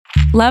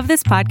Love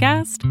this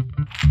podcast?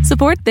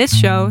 Support this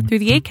show through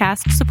the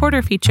Acast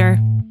supporter feature.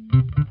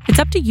 It's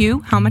up to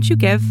you how much you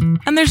give,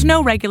 and there's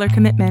no regular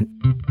commitment.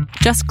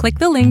 Just click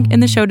the link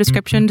in the show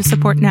description to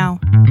support now.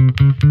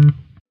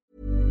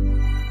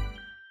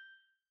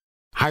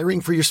 Hiring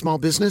for your small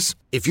business?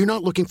 If you're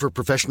not looking for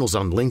professionals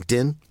on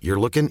LinkedIn, you're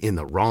looking in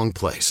the wrong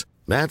place.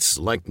 That's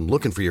like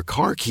looking for your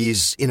car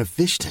keys in a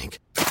fish tank.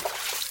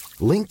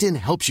 LinkedIn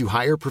helps you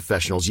hire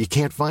professionals you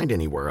can't find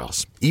anywhere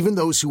else, even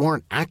those who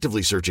aren't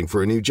actively searching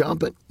for a new job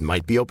but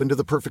might be open to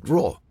the perfect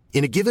role.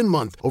 In a given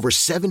month, over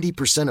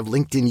 70% of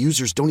LinkedIn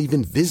users don't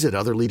even visit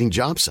other leading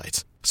job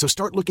sites. So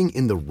start looking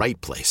in the right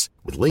place.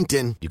 With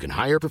LinkedIn, you can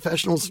hire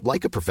professionals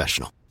like a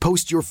professional.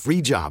 Post your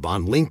free job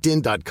on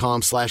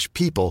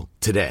linkedin.com/people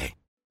today.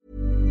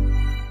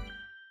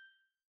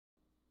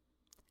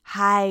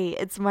 Hi,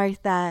 it's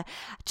Martha.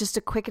 Just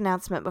a quick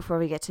announcement before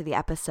we get to the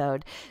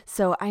episode.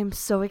 So I'm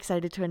so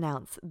excited to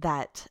announce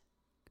that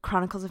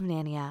Chronicles of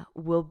Narnia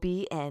will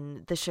be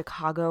in the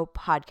Chicago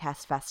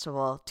Podcast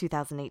Festival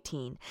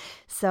 2018.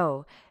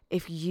 So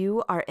if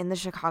you are in the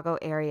Chicago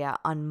area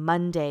on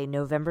Monday,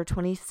 November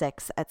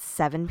 26th at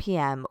 7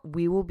 p.m.,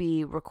 we will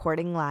be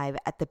recording live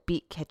at the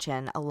Beat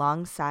Kitchen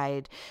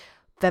alongside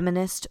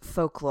Feminist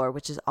Folklore,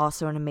 which is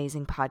also an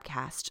amazing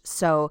podcast.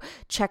 So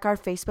check our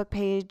Facebook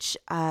page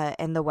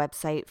and the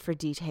website for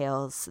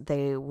details.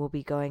 They will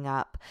be going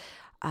up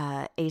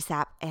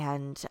ASAP,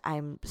 and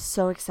I'm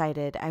so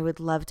excited. I would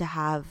love to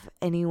have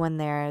anyone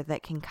there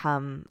that can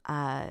come.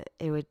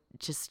 It would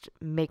just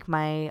make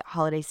my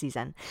holiday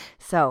season.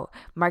 So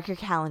mark your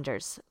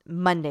calendars.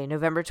 Monday,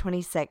 November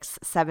 26th,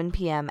 7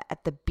 p.m.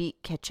 at the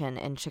Beat Kitchen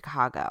in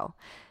Chicago.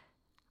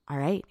 All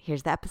right,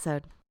 here's the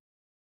episode.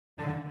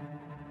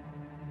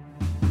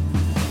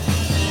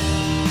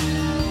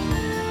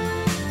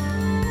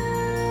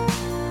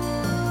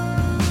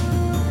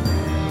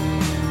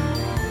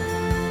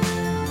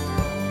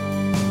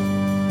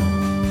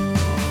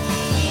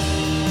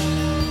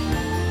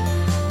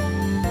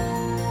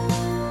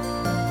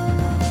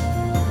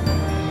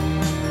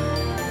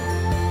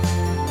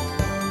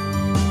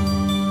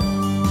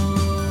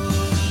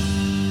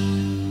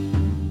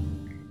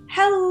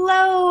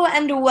 Hello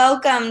and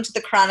welcome to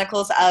the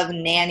Chronicles of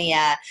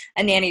Narnia,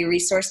 a nanny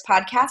resource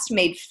podcast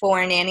made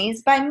for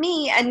nannies by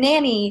me, a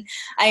nanny.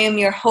 I am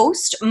your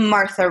host,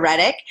 Martha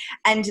Reddick,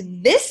 and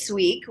this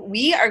week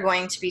we are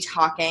going to be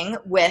talking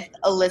with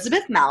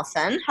Elizabeth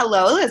Malson.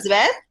 Hello,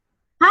 Elizabeth.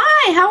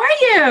 Hi, how are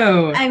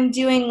you? I'm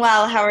doing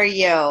well. How are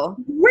you?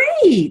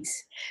 Great.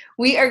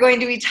 We are going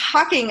to be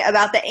talking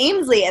about the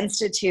Amesley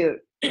Institute.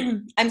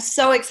 I'm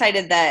so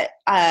excited that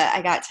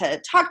I got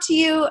to talk to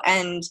you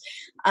and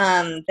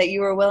that you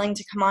were willing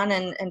to come on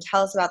and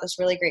tell us about this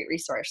really great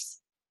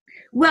resource.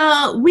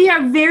 Well, we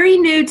are very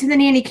new to the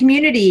nanny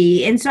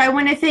community, and so I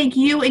want to thank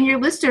you and your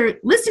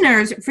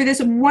listeners for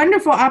this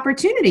wonderful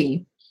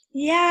opportunity.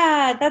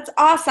 Yeah, that's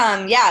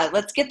awesome. Yeah,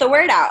 let's get the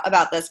word out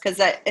about this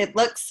because it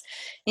looks,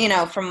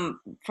 from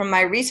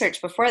my research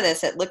before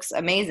this, it looks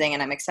amazing,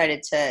 and I'm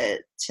excited to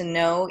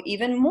know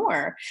even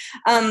more.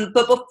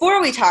 But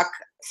before we talk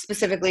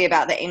specifically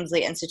about the Amesley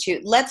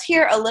Institute, let's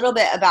hear a little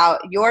bit about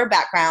your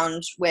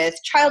background with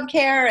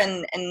childcare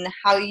and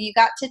how you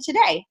got to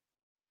today.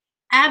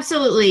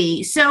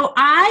 Absolutely. So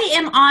I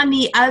am on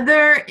the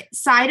other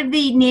side of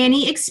the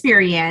nanny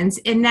experience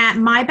in that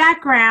my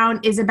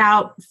background is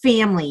about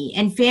family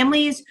and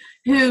families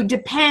who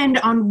depend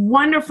on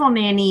wonderful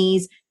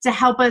nannies to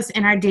help us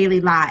in our daily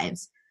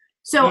lives.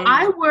 So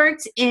I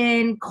worked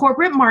in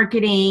corporate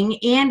marketing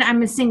and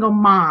I'm a single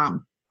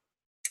mom.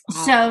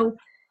 Wow. So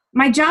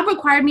my job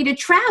required me to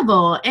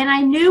travel, and I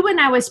knew when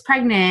I was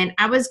pregnant,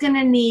 I was going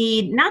to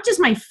need not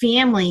just my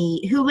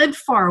family who lived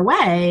far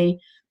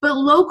away, but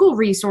local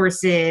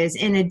resources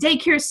in a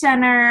daycare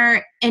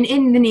center and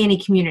in the nanny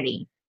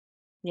community.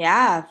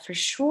 Yeah, for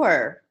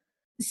sure.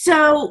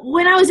 So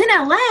when I was in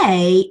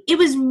LA, it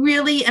was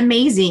really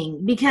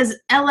amazing because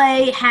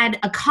LA had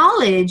a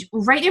college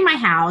right near my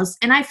house,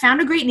 and I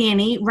found a great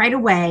nanny right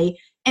away.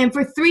 And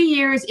for 3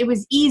 years, it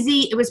was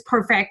easy. It was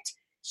perfect.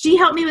 She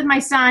helped me with my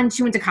son.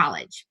 She went to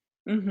college.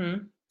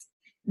 Mm-hmm.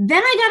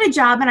 Then I got a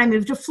job and I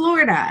moved to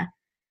Florida.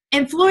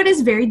 And Florida is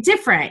very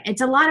different.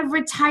 It's a lot of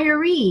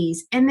retirees.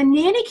 And the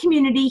nanny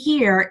community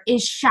here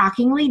is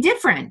shockingly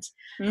different.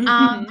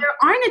 Mm-hmm. There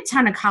aren't a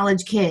ton of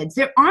college kids.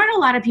 There aren't a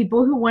lot of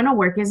people who want to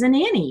work as a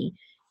nanny.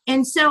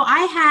 And so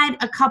I had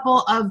a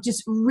couple of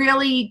just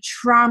really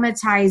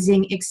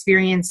traumatizing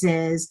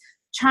experiences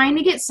trying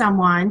to get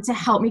someone to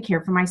help me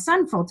care for my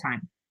son full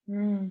time.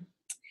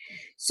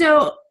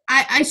 So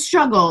I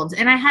struggled,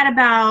 and I had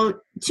about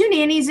 2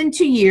 nannies in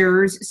 2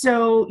 years.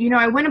 So,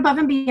 I went above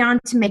and beyond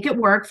to make it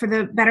work for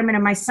the betterment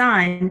of my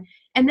son.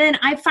 And then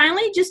I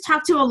finally just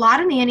talked to a lot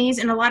of nannies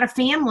and a lot of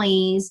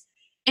families.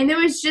 And there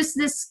was just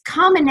this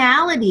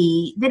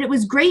commonality that it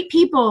was great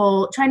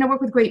people trying to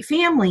work with great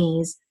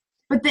families,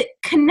 but the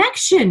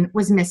connection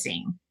was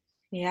missing.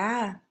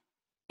 Yeah.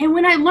 And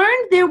when I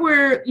learned there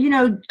were,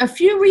 a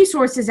few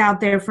resources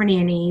out there for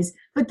nannies,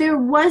 but there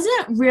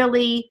wasn't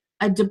really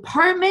a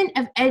Department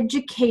of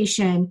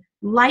Education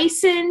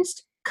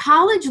licensed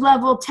college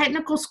level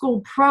technical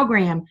school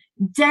program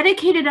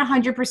dedicated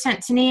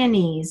 100% to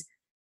nannies,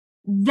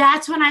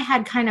 that's when I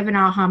had kind of an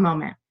aha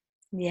moment.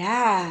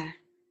 Yeah.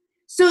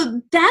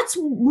 So that's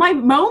my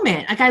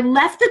moment. Like, I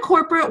left the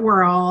corporate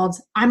world.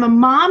 I'm a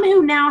mom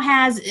who now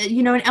has,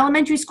 an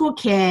elementary school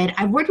kid.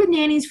 I've worked with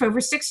nannies for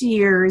over 6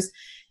 years.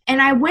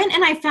 And I went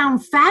and I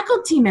found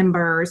faculty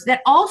members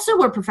that also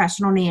were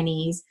professional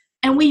nannies.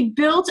 And we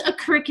built a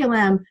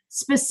curriculum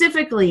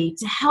specifically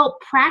to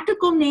help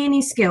practical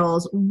nanny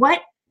skills,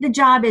 what the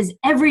job is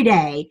every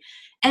day,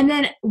 and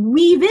then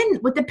weave in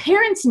what the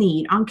parents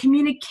need on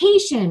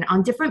communication,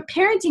 on different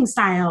parenting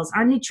styles,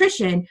 on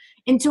nutrition,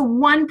 into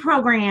one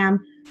program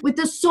with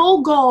the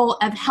sole goal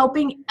of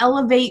helping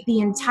elevate the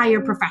entire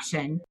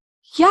profession.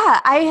 Yeah,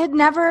 I had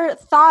never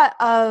thought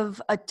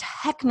of a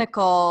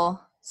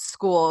technical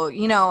school.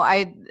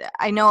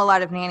 I know a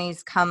lot of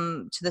nannies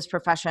come to this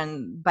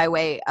profession by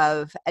way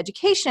of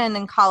education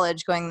in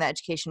college, going the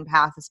education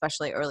path,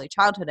 especially early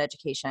childhood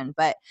education,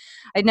 but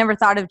I'd never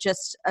thought of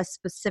just a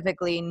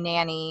specifically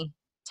nanny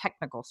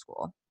technical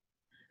school.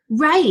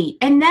 Right.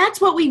 And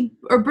that's what we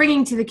are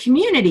bringing to the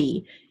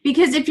community.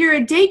 Because if you're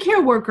a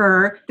daycare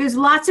worker, there's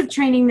lots of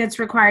training that's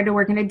required to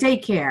work in a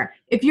daycare.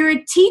 If you're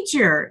a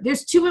teacher,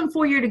 there's 2- and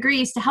 4-year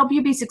degrees to help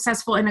you be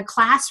successful in a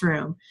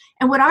classroom.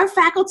 And what our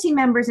faculty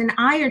members and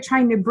I are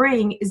trying to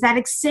bring is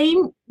that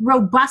same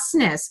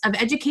robustness of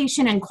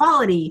education and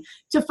quality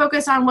to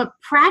focus on what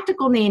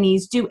practical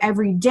nannies do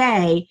every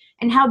day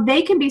and how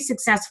they can be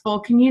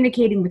successful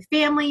communicating with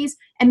families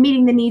and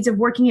meeting the needs of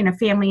working in a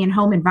family and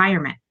home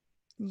environment.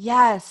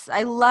 Yes,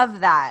 I love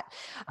that.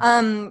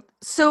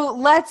 So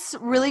let's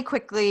really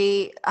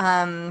quickly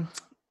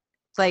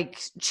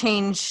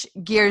change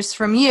gears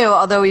from you,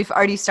 although we've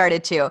already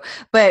started to,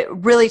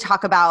 but really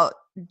talk about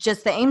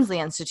just the Aimsley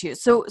Institute.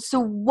 So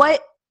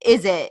what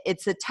is it?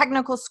 It's a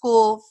technical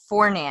school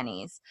for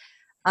nannies.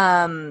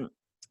 And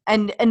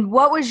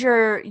what was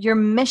your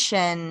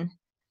mission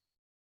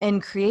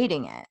in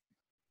creating it?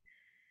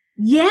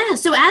 Yeah,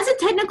 so as a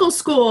technical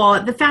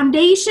school, the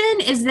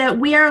foundation is that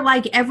we are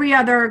like every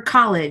other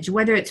college,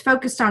 whether it's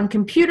focused on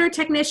computer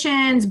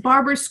technicians,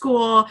 barber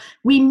school,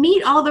 we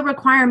meet all the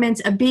requirements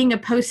of being a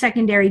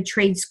post-secondary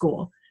trade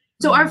school.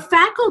 So our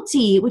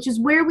faculty, which is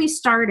where we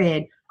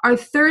started, are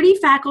 30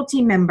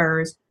 faculty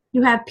members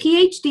who have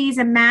PhDs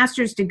and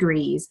master's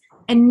degrees,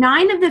 and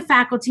 9 of the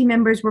faculty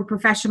members were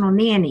professional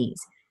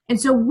nannies.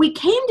 And so we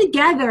came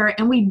together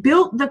and we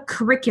built the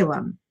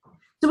curriculum.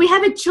 So we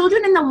have a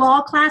children in the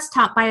law class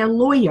taught by a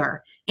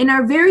lawyer. In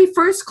our very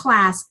first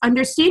class,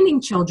 Understanding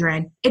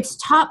Children, it's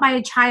taught by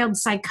a child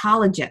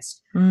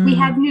psychologist. We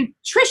have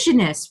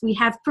nutritionists. We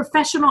have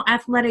professional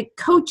athletic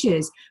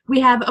coaches. We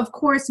have, of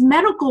course,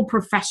 medical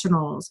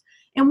professionals.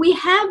 And we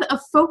have a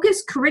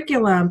focused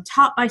curriculum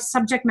taught by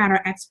subject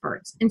matter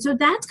experts. And so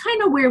that's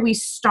kind of where we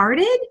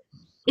started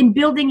in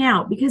building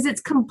out, because it's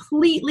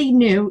completely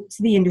new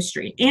to the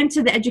industry and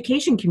to the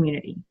education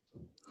community.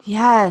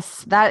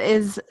 Yes, that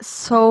is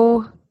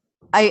so,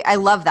 I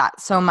love that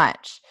so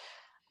much.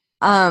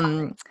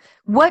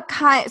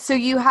 So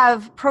you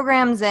have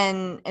programs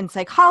in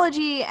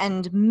psychology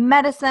and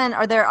medicine.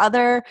 Are there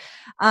other,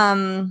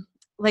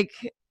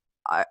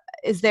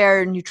 is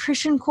there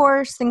nutrition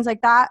course, things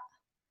like that?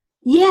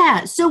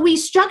 Yeah, so we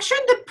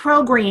structured the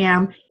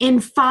program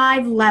in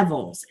 5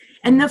 levels.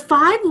 And the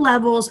 5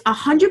 levels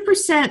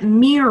 100%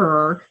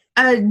 mirror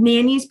a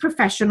nanny's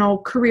professional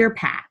career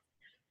path.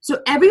 So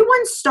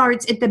everyone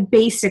starts at the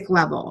basic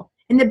level.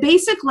 And the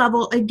basic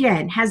level,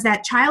 again, has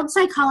that child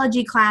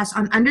psychology class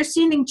on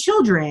understanding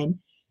children,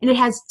 and it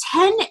has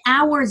 10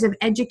 hours of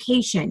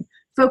education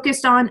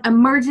focused on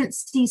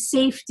emergency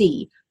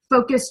safety,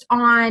 focused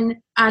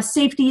on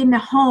safety in the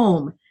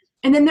home.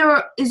 And then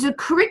there is a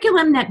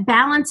curriculum that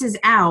balances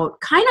out,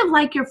 kind of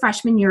like your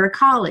freshman year of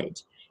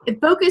college. It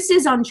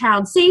focuses on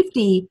child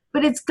safety,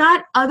 but it's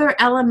got other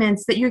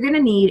elements that you're going to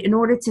need in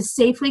order to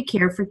safely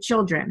care for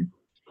children.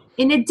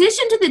 In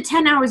addition to the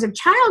 10 hours of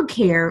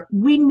childcare,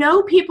 we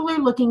know people are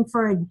looking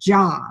for a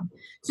job.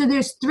 So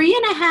there's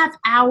 3.5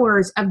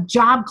 hours of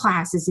job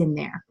classes in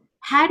there.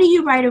 How do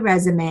you write a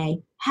resume?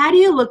 How do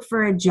you look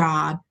for a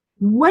job?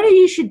 What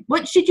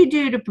should you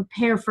do to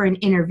prepare for an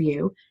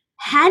interview?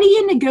 How do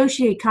you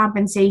negotiate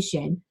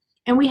compensation?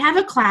 And we have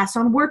a class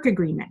on work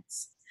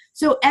agreements.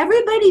 So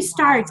everybody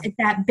starts at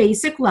that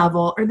basic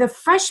level or the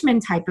freshman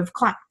type of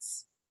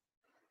class.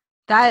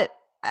 That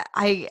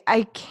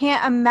I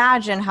can't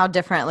imagine how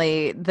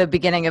differently the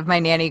beginning of my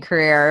nanny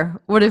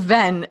career would have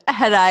been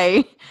had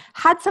I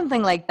had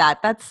something like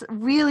that. That's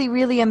really,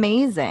 really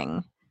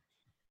amazing.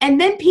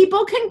 And then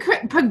people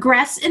can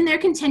progress in their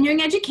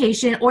continuing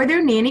education or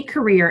their nanny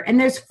career. And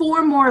there's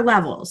 4 more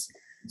levels.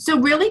 So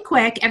really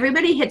quick,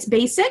 everybody hits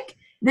basic,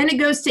 then it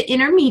goes to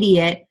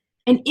intermediate.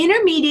 And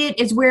intermediate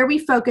is where we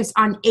focus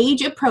on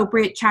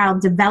age-appropriate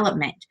child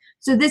development.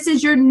 So this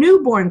is your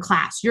newborn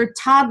class, your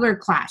toddler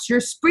class,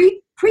 your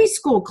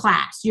preschool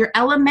class, your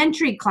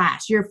elementary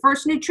class, your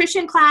first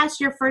nutrition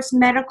class, your first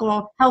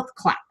medical health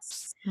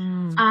class.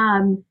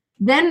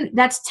 Then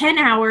that's 10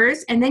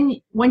 hours. And then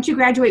once you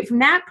graduate from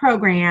that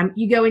program,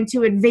 you go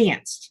into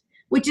advanced,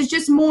 which is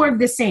just more of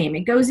the same.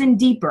 It goes in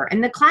deeper.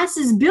 And the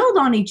classes build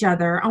on each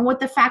other on what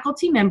the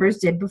faculty members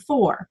did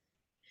before.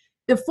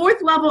 The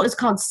fourth level is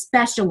called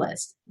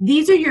specialist.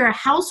 These are your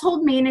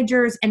household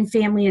managers and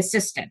family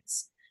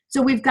assistants.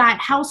 So we've got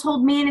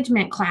household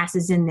management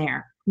classes in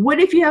there.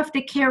 What if you have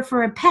to care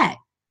for a pet?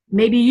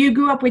 Maybe you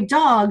grew up with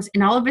dogs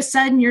and all of a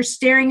sudden you're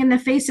staring in the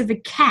face of a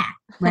cat,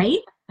 right?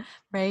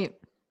 Right.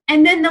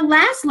 And then the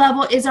last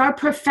level is our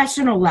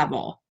professional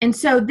level. And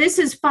so this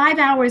is 5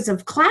 hours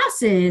of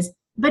classes,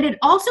 but it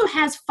also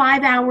has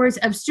 5 hours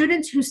of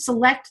students who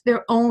select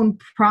their own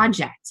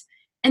project.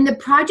 And the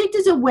project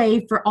is a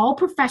way for all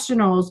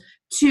professionals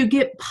to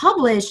get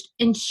published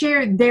and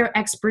share their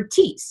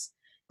expertise.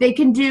 They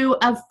can do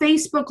a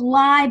Facebook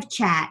live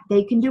chat.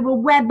 They can do a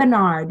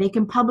webinar. They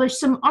can publish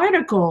some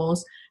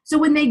articles. So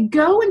when they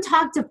go and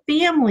talk to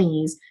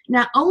families,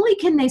 not only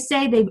can they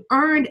say they've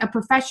earned a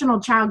professional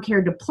child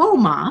care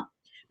diploma,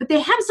 but they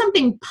have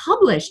something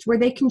published where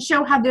they can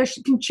show how they're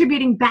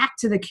contributing back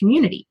to the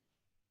community.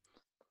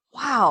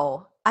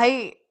 Wow.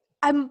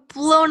 I'm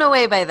blown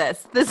away by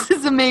this. This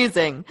is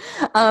amazing.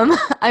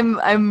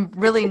 I'm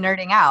really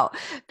nerding out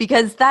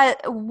because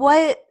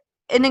what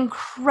an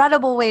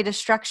incredible way to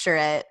structure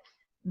it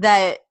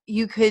that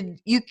you can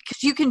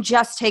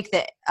just take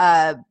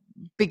the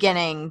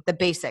beginning, the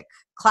basic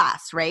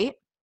class, right?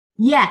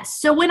 Yes.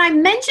 So when I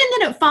mentioned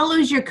that it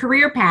follows your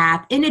career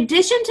path, in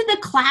addition to the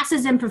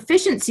classes and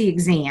proficiency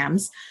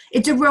exams,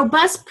 it's a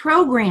robust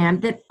program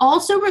that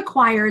also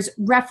requires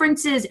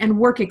references and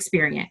work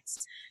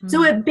experience.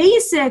 So at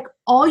basic,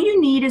 all you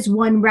need is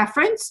one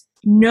reference,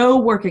 no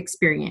work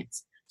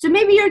experience. So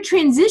maybe you're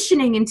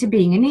transitioning into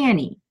being a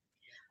nanny.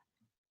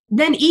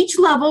 Then each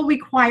level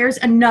requires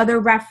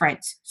another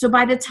reference. So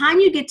by the time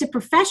you get to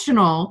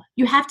professional,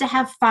 you have to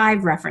have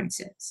 5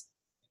 references.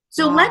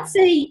 So let's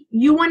say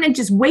you want to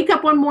just wake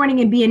up one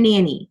morning and be a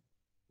nanny.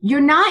 You're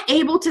not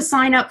able to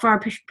sign up for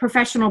our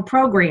professional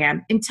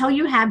program until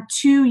you have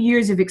 2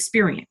 years of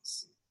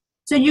experience.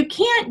 So you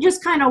can't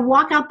just kind of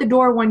walk out the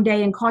door one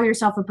day and call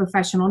yourself a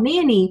professional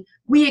nanny.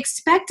 We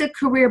expect a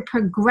career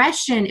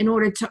progression in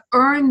order to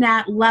earn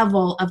that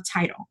level of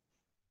title.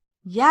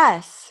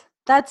 Yes,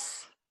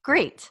 that's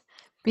great.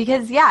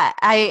 Because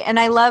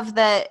I love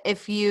that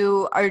if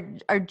you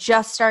are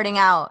just starting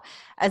out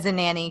as a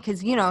nanny,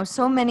 because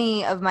so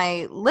many of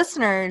my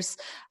listeners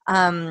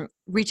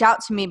reach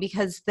out to me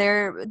because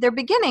they're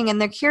beginning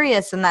and they're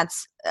curious, and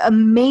that's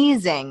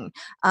amazing.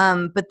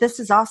 But this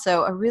is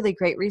also a really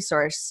great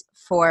resource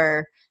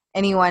for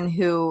anyone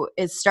who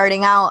is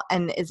starting out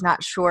and is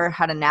not sure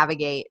how to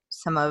navigate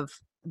some of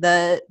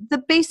the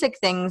basic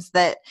things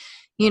that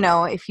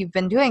if you've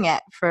been doing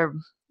it for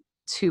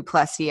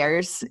 2+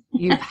 years,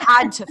 you've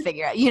had to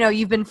figure out,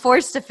 you've been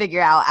forced to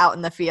figure out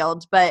in the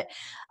field, but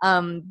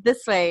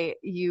this way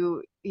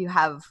you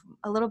have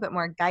a little bit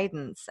more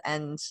guidance,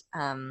 and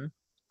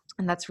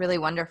that's really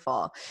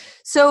wonderful.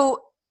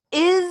 So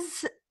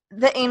is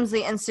the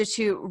Aimsley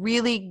Institute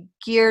really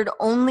geared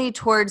only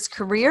towards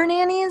career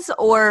nannies,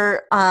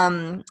 or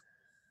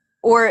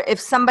if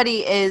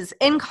somebody is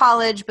in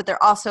college but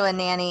they're also a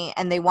nanny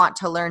and they want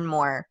to learn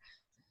more,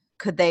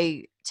 could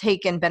they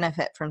take and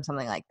benefit from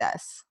something like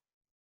this?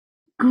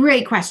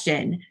 Great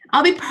question.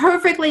 I'll be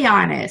perfectly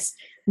honest.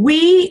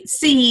 We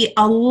see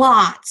a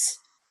lot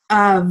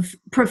of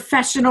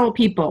professional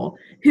people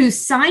who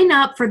sign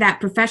up for that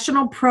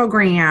professional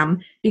program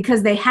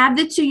because they have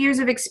the 2 years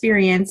of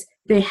experience,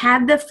 they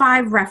have the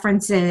 5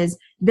 references,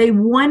 they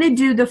want to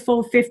do the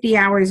full 50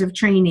 hours of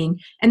training,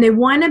 and they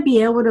want to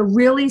be able to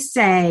really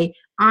say,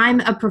 I'm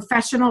a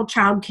professional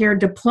child care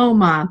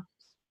diploma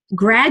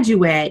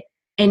graduate,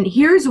 and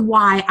here's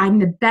why I'm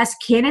the best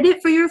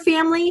candidate for your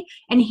family,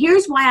 and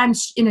here's why I'm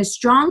in a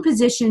strong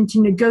position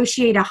to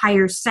negotiate a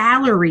higher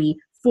salary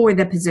for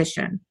the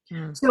position.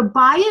 So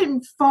by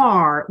and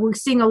far, we're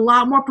seeing a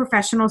lot more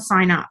professionals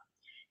sign up.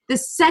 The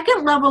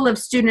second level of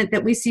student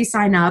that we see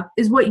sign up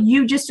is what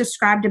you just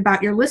described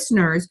about your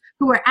listeners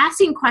who are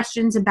asking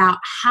questions about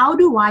how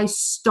do I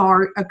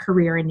start a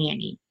career in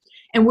nanny?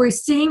 And we're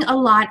seeing a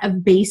lot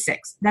of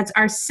basics. That's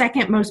our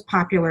second most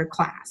popular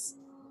class.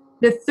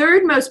 The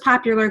third most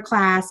popular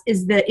class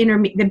is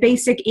the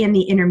basic and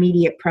the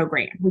intermediate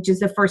program, which is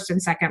the first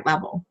and second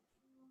level.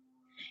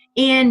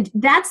 And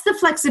that's the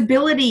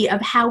flexibility of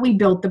how we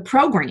built the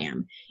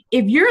program.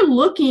 If you're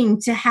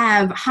looking to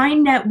have high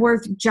net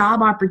worth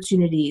job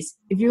opportunities,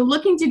 if you're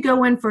looking to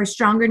go in for a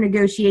stronger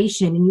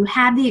negotiation and you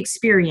have the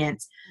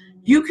experience,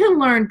 you can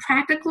learn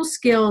practical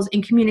skills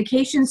and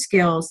communication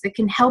skills that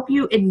can help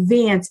you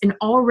advance an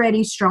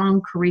already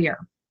strong career.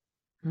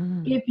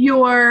 If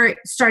you're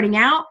starting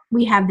out,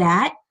 we have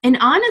that. And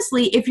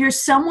honestly, if you're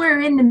somewhere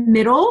in the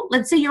middle,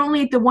 let's say you're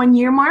only at the 1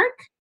 year mark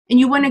and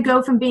you want to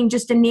go from being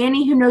just a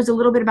nanny who knows a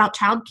little bit about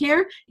childcare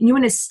and you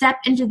want to step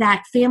into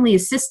that family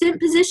assistant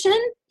position,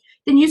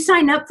 then you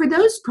sign up for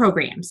those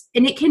programs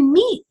and it can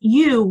meet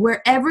you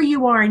wherever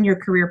you are in your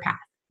career path.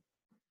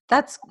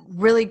 That's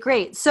really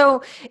great.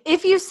 So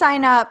if you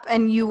sign up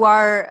and you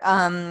are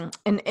an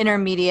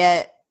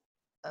intermediate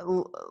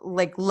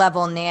like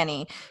level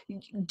nanny,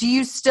 do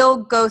you still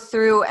go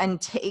through and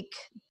take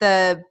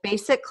the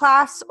basic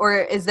class, or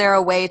is there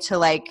a way to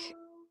like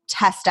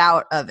test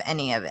out of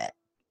any of it?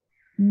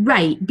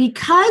 Right.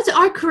 Because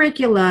our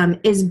curriculum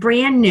is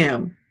brand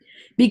new,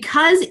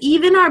 because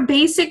even our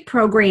basic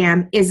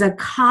program is a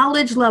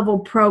college level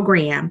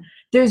program,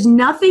 there's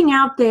nothing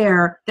out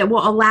there that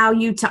will allow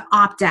you to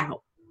opt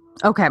out.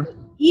 Okay.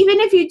 Even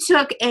if you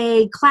took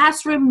a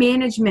classroom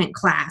management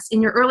class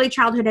in your early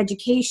childhood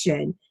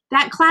education,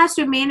 that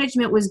classroom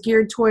management was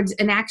geared towards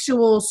an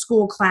actual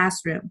school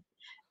classroom.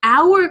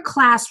 Our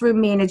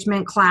classroom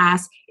management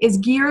class is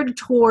geared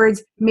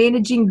towards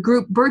managing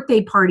group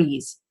birthday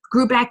parties,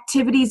 group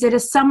activities at a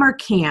summer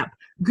camp,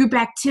 group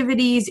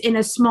activities in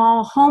a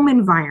small home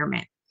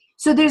environment.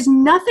 So there's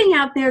nothing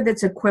out there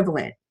that's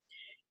equivalent.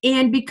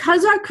 And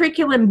because our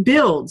curriculum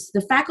builds,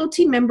 the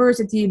faculty members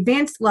at the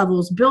advanced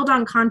levels build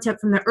on content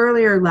from the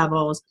earlier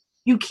levels,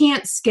 you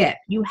can't skip.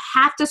 You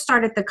have to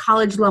start at the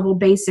college level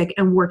basic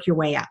and work your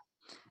way up.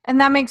 And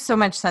that makes so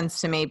much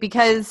sense to me,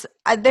 because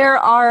there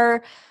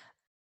are,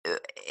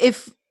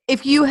 if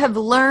you have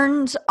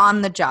learned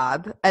on the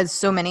job, as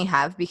so many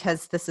have,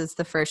 because this is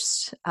the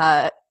first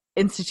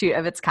institute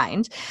of its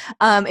kind,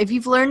 if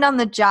you've learned on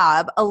the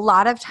job, a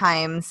lot of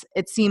times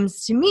it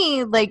seems to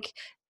me like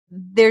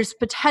there's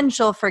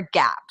potential for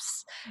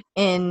gaps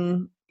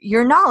in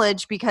your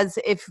knowledge, because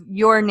if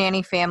your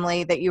nanny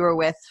family that you were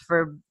with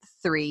for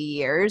 3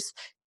 years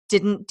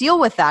didn't deal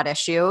with that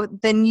issue,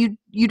 then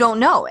you don't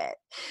know it.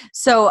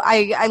 So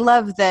I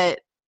love that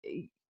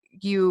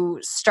you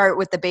start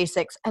with the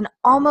basics, and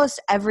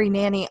almost every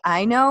nanny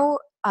I know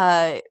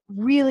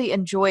really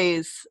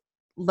enjoys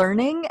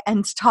learning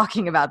and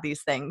talking about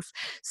these things.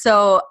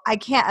 So I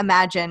can't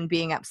imagine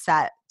being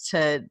upset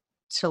to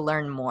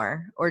learn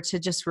more, or to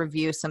just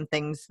review some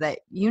things that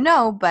you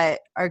know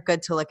but are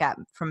good to look at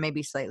from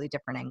maybe slightly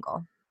different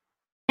angle.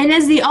 And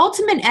as the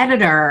ultimate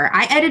editor,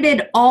 I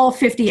edited all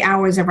 50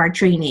 hours of our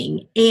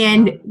training.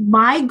 And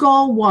my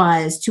goal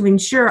was to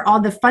ensure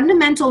all the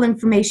fundamental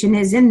information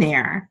is in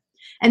there.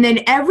 And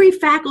then every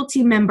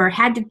faculty member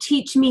had to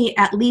teach me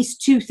at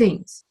least 2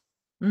 things.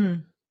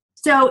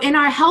 So in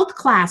our health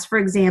class, for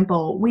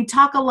example, we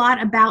talk a lot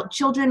about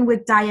children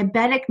with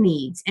diabetic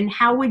needs and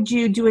how would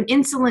you do an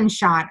insulin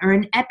shot or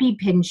an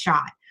EpiPen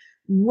shot?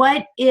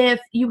 What if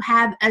you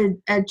have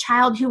a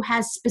child who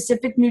has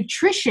specific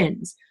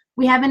nutritions?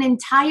 We have an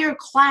entire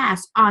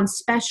class on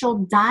special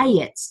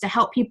diets to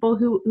help people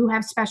who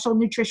have special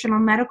nutritional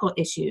medical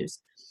issues.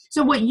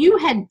 So what you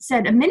had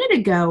said a minute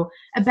ago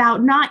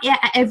about not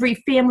every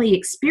family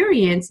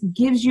experience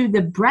gives you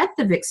the breadth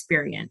of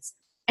experience.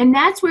 And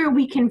that's where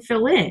we can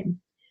fill in.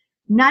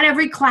 Not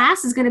every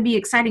class is going to be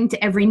exciting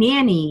to every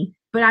nanny,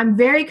 but I'm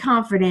very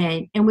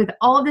confident. And with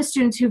all of the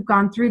students who've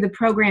gone through the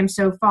program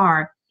so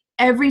far,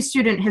 every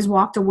student has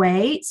walked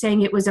away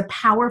saying it was a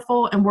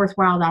powerful and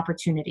worthwhile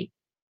opportunity.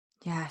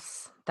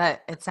 Yes,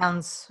 it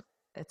sounds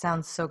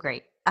so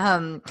great.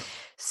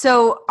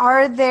 So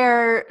are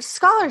there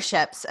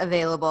scholarships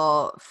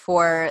available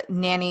for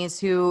nannies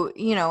who,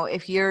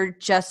 if you're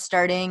just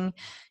starting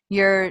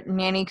your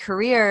nanny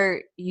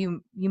career,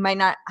 you might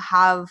not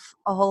have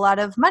a whole lot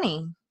of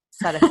money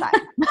set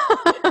aside?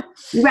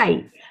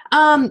 Right.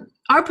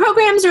 Our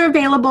programs are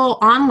available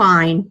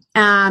online,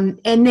 and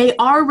they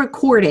are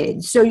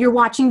recorded. So you're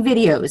watching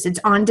videos. It's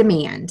on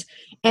demand.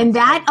 And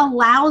that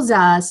allows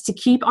us to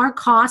keep our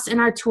costs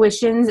and our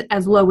tuitions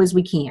as low as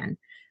we can.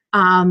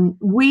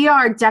 We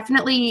are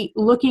definitely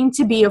looking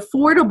to be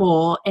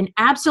affordable and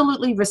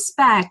absolutely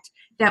respect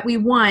that we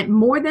want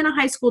more than a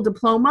high school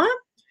diploma,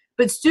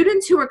 but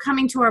students who are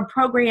coming to our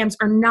programs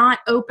are not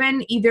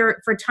open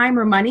either for time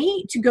or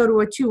money to go to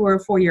a 2 or a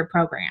 4-year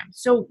program.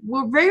 So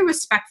we're very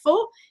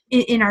respectful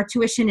in our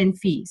tuition and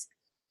fees.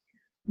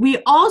 We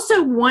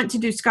also want to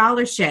do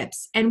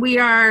scholarships, and we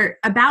are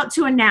about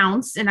to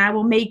announce, and I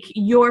will make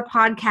your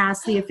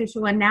podcast the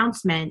official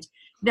announcement,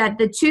 that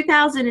the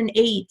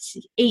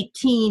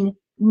 2018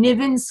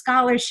 Niven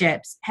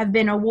scholarships have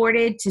been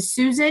awarded to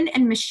Susan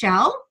and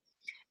Michelle,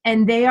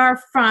 and they are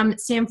from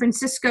San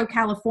Francisco,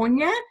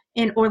 California,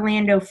 and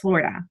Orlando,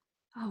 Florida.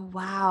 Oh,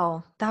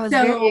 wow. That was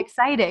very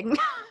exciting.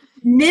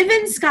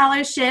 Niven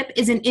Scholarship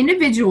is an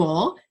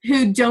individual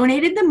who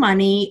donated the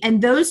money,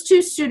 and those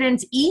 2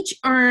 students each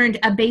earned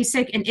a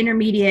basic and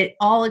intermediate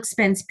all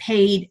expense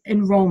paid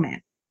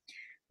enrollment.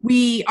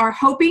 We are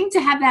hoping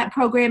to have that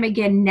program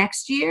again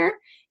next year,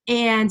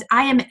 and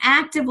I am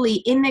actively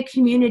in the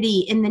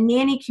community, in the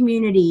nanny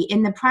community,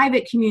 in the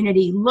private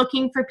community,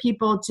 looking for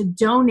people to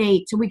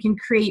donate so we can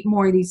create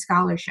more of these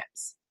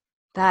scholarships.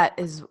 That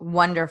is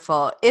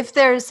wonderful. If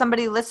there's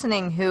somebody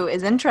listening who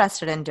is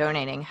interested in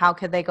donating, how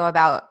could they go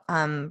about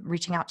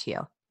reaching out to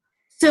you?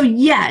 So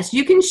yes,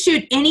 you can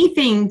shoot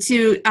anything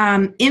to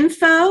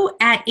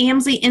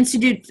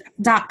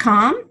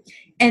info@amsleyinstitute.com,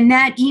 and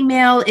that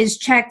email is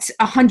checked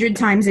 100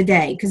 times a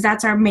day because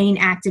that's our main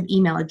active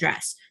email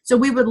address. So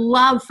we would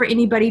love for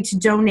anybody to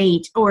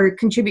donate or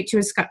contribute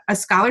to a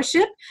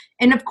scholarship.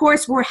 And of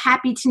course, we're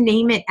happy to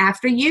name it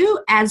after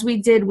you, as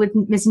we did with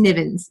Miss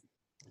Nivens.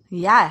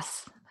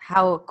 Yes.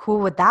 How cool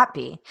would that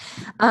be?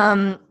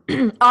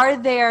 Are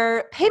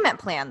there payment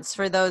plans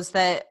for those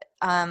that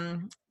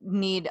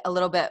need a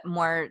little bit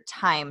more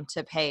time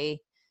to pay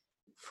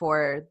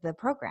for the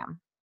program?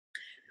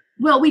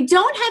 Well, we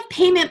don't have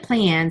payment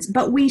plans,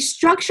 but we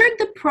structured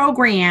the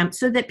program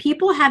so that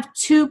people have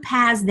two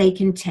paths they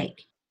can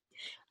take.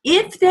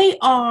 If they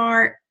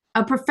are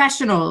a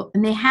professional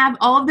and they have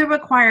all of the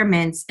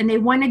requirements and they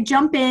want to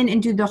jump in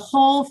and do the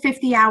whole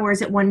 50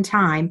 hours at one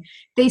time,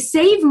 they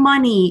save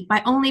money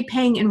by only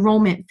paying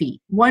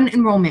one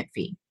enrollment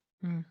fee.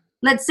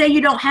 Let's say you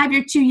don't have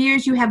your 2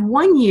 years, you have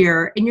 1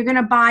 year, and you're going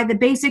to buy the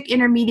basic,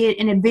 intermediate,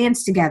 and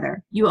advanced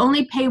together. You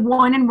only pay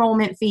one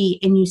enrollment fee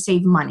and you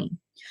save money.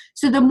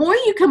 So the more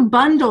you can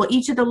bundle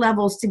each of the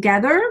levels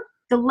together,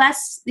 the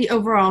less the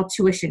overall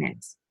tuition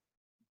is.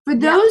 For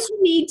those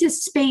who need to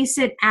space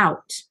it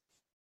out,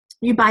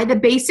 you buy the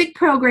basic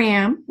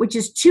program, which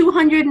is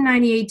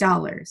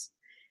 $298.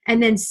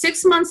 And then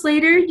 6 months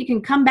later, you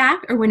can come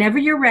back, or whenever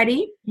you're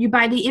ready, you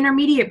buy the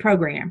intermediate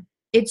program.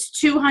 It's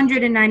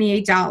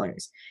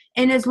 $298.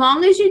 And as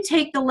long as you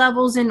take the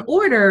levels in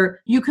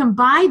order, you can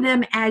buy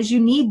them as you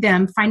need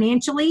them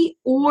financially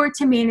or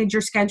to manage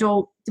your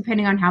schedule,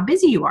 depending on how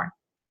busy you are.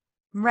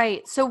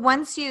 Right. So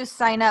once you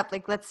sign up,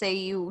 like let's say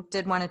you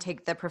did want to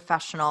take the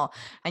professional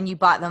and you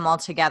bought them all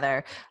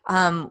together.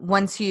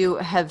 Once you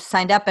have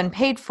signed up and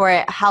paid for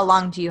it, how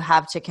long do you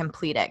have to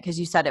complete it? Because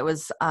you said it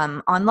was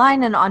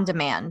online and on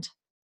demand.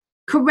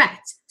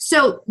 Correct.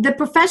 So the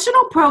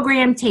professional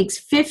program takes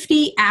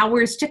 50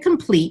 hours to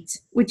complete,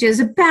 which is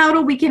about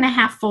a week and a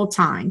half full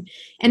time.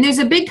 And there's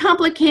a big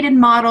complicated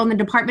model in the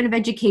Department of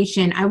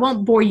Education. I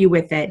won't bore you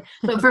with it.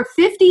 But for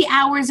 50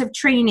 hours of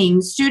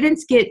training,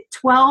 students get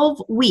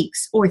 12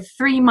 weeks or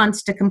 3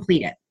 months to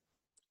complete it.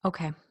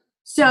 Okay.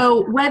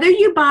 So whether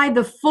you buy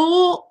the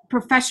full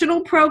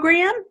professional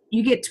program,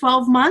 you get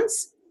 12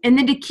 months. And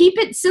then to keep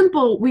it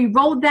simple, we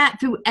rolled that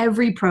through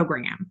every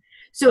program.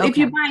 So if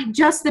you buy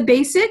just the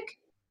basic,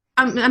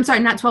 I'm sorry,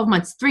 not 12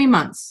 months, 3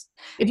 months.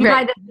 If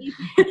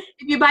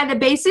you buy the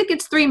basic,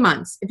 it's 3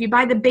 months. If you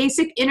buy the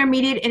basic,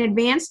 intermediate, and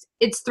advanced,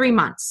 it's 3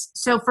 months.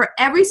 So for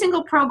every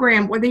single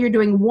program, whether you're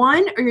doing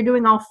one or you're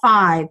doing all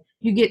 5,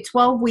 you get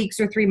 12 weeks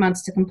or 3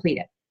 months to complete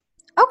it.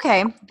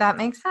 Okay, that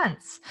makes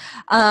sense.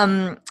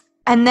 And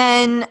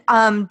then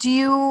do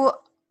you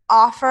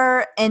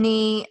offer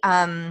any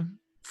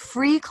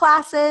free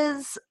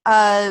classes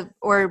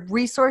or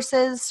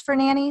resources for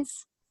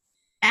nannies?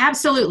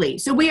 Absolutely.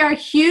 So we are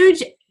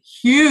huge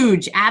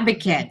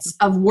advocates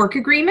of work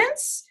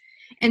agreements.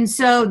 And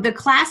so the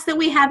class that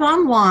we have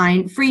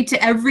online, free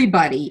to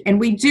everybody, and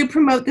we do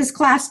promote this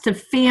class to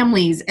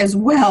families as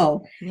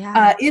well,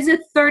 is a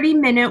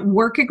 30-minute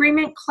work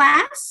agreement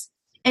class.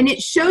 And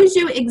it shows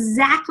you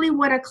exactly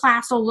what a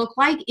class will look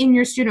like in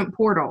your student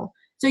portal.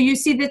 So you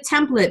see the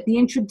template, the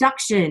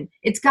introduction.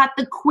 It's got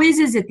the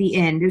quizzes at the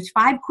end. There's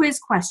 5 quiz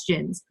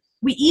questions.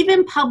 We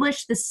even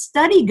publish the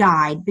study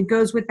guide that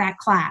goes with that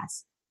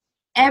class.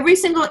 Every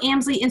single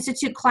Amsley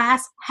Institute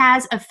class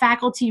has a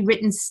faculty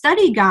written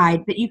study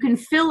guide that you can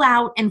fill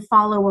out and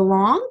follow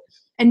along.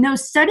 And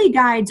those study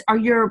guides are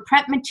your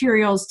prep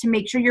materials to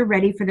make sure you're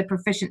ready for the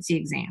proficiency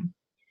exam.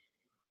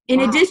 In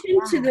addition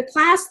to the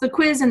class, the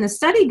quiz, and the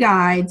study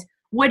guides,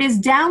 what is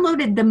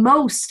downloaded the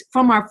most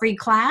from our free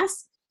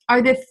class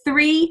are the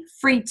 3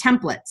 free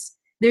templates.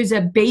 There's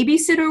a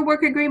babysitter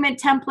work agreement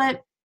template,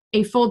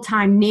 a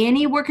full-time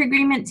nanny work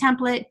agreement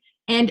template,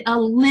 and a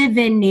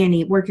live-in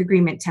nanny work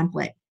agreement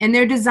template. And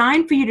they're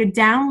designed for you to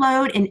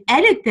download and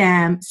edit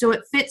them so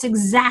it fits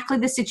exactly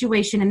the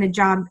situation and the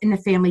job and the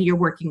family you're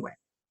working with.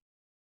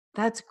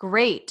 That's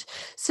great.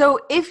 So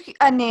if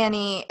a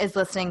nanny is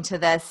listening to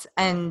this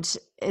and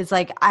is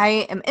like,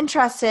 I am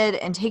interested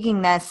in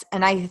taking this,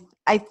 and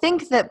I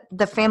think that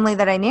the family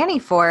that I nanny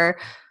for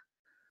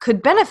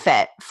could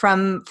benefit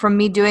from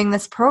me doing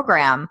this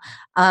program,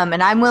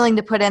 and I'm willing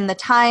to put in the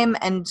time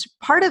and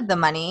part of the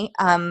money,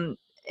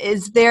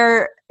 is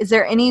there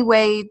any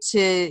way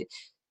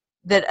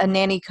that a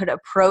nanny could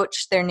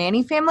approach their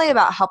nanny family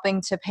about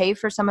helping to pay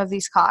for some of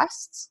these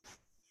costs?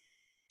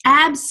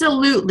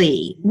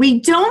 Absolutely.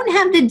 We don't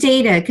have the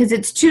data because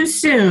it's too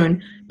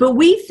soon, but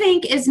we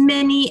think as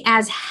many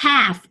as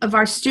half of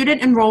our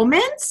student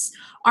enrollments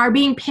are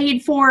being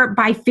paid for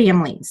by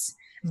families.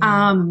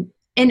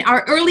 And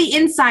our early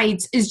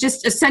insights is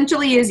just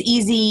essentially as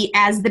easy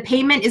as the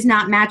payment is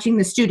not matching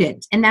the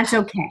student, and that's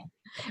okay.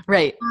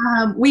 Right.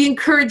 We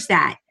encourage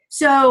that.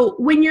 So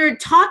when you're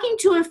talking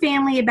to a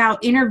family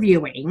about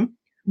interviewing,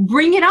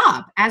 bring it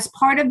up as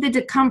part of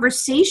the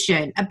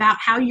conversation about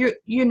how you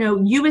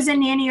as a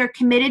nanny are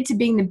committed to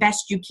being the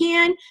best you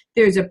can.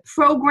 There's a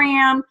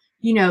program,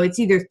 it's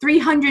either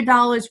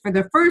 $300 for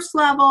the first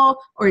level,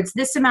 or it's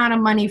this amount of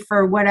money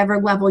for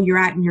whatever level you're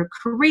at in your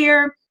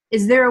career.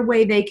 Is there a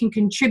way they can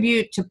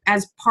contribute to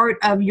as part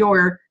of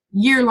your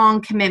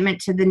year-long commitment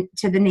to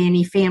the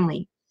nanny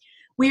family?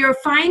 We are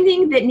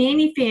finding that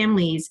nanny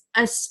families,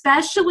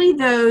 especially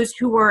those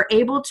who are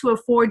able to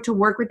afford to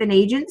work with an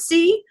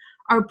agency,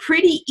 are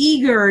pretty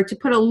eager to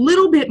put a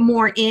little bit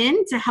more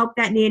in to help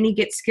that nanny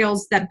get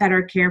skills that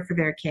better care for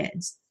their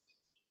kids.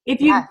 If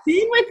you've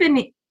been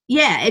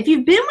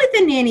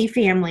with a nanny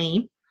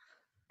family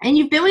and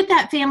you've been with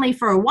that family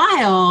for a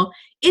while,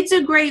 it's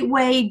a great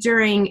way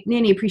during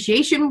Nanny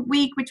Appreciation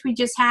Week, which we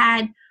just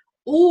had,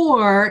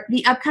 or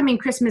the upcoming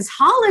Christmas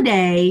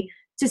holiday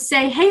to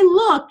say, hey,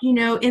 look,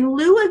 in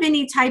lieu of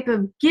any type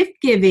of gift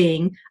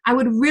giving, I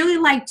would really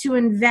like to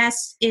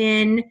invest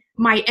in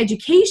my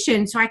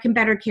education so I can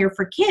better care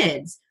for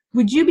kids.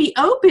 Would you be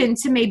open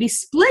to maybe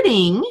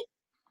splitting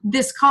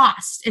this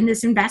cost and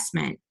this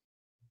investment?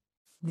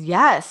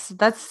 Yes,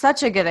 that's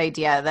such a good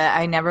idea that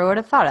I never would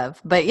have thought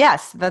of. But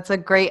yes, that's a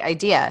great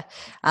idea.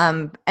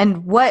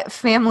 And what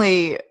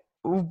family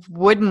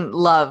wouldn't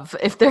love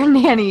if their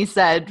nanny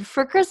said,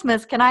 for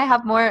Christmas, can I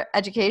have more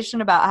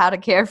education about how to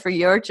care for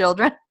your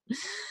children?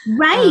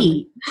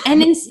 Right.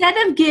 And instead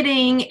of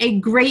getting a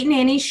great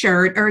nanny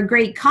shirt or a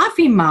great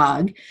coffee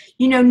mug,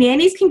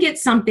 nannies can get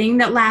something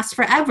that lasts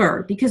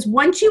forever, because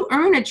once you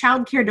earn a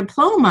childcare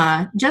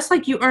diploma, just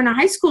like you earn a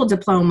high school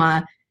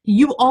diploma,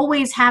 you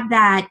always have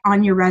that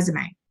on your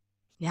resume.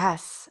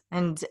 Yes.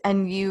 And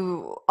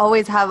you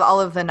always have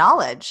all of the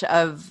knowledge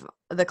of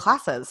the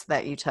classes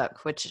that you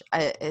took, which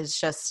is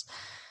just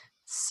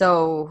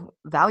so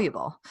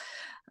valuable.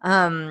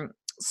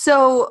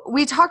 So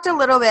we talked a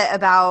little bit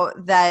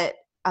about that.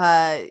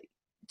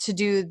 To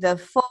do the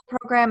full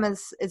program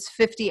is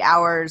 50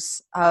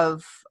 hours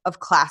of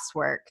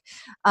classwork.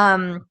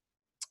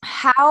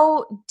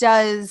 How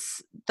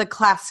does the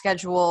class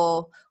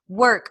schedule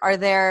work? Are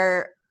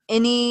there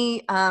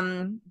any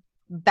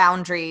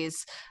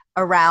boundaries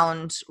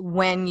around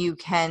when you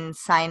can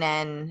sign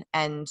in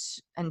and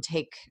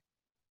take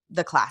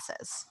the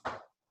classes?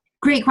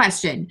 Great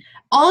question.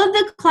 All of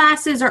the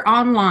classes are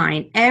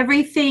online.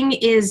 Everything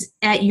is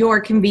at your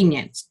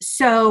convenience.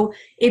 So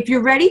if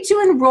you're ready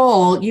to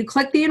enroll, you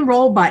click the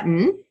enroll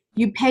button,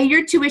 you pay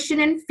your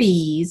tuition and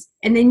fees,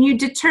 and then you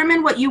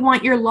determine what you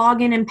want your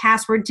login and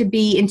password to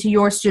be into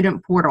your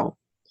student portal.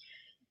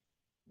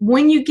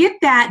 When you get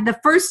that, the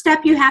first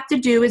step you have to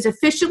do is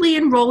officially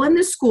enroll in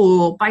the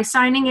school by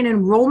signing an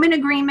enrollment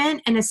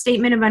agreement and a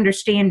statement of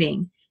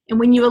understanding. And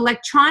when you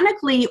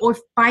electronically or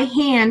by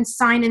hand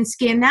sign and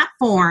scan that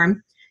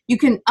form, you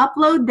can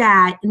upload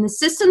that and the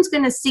system's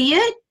going to see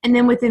it. And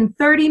then within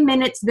 30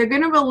 minutes, they're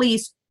going to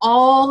release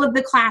all of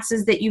the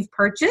classes that you've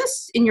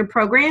purchased in your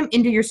program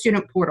into your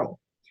student portal.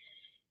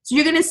 So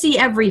you're going to see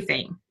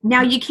everything.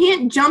 Now, you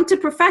can't jump to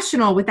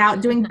professional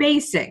without doing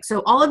basic.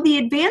 So all of the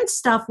advanced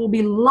stuff will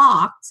be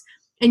locked,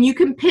 and you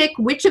can pick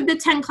which of the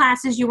 10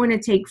 classes you want to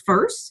take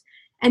first.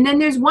 And then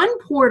there's one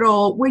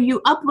portal where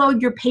you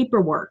upload your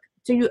paperwork.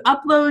 So you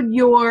upload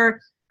your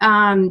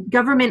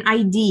government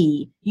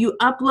ID, you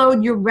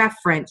upload your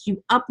reference,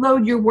 you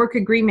upload your work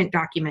agreement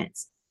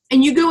documents,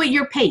 and you go at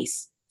your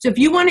pace. So if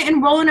you want to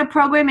enroll in a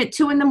program at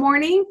 2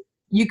 a.m,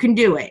 you can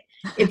do it.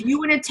 If you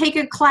want to take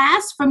a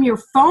class from your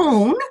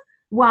phone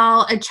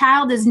while a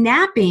child is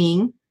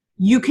napping,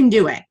 you can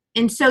do it.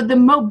 And so the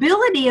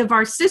mobility of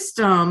our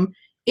system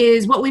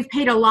is what we've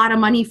paid a lot of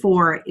money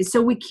for,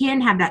 so we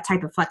can have that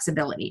type of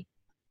flexibility.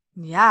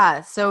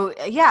 Yeah. So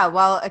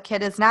while a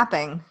kid is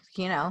napping,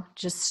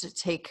 just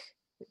take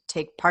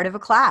part of a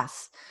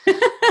class.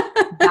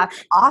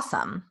 That's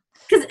awesome.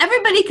 Because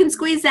everybody can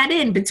squeeze that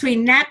in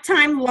between nap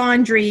time,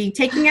 laundry,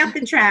 taking out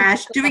the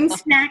trash, doing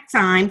snack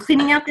time,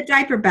 cleaning out the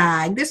diaper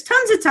bag. There's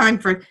tons of time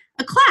for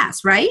a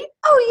class, right?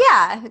 Oh,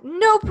 yeah.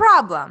 No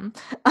problem.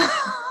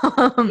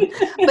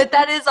 But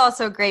that is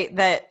also great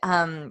that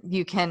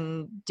you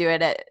can do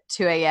it at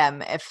 2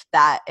 a.m. if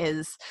that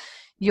is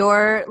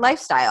your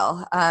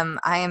lifestyle.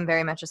 I am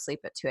very much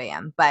asleep at 2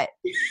 a.m., but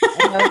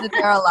I know that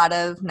there are a lot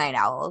of night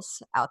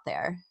owls out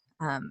there.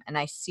 And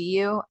I see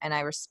you and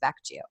I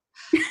respect you.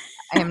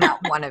 I am not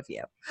one of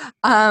you.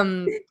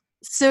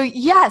 So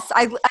yes,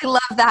 I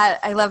love that.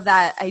 I love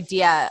that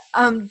idea.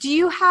 Do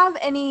you have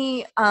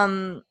any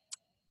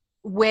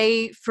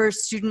way for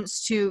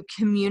students to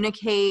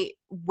communicate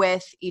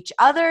with each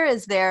other?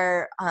 Is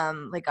there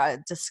like a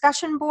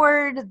discussion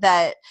board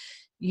that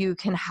you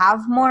can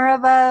have more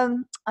of a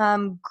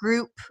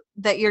group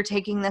that you're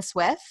taking this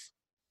with?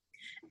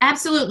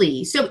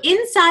 Absolutely. So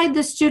inside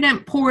the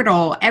student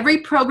portal, every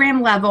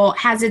program level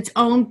has its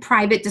own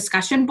private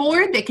discussion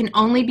board that can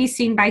only be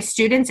seen by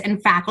students and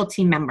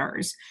faculty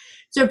members.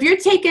 So if you're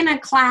taking a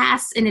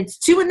class and it's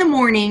 2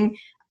 a.m,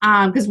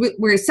 because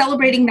we're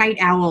celebrating night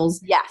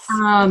owls, yes,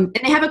 and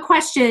they have a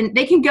question,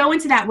 they can go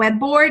into that web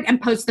board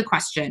and post the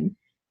question.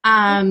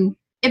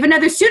 If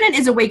another student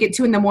is awake at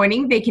 2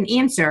 a.m, they can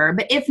answer.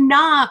 But if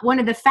not, one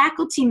of the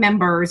faculty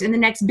members in the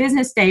next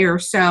business day or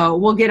so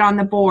will get on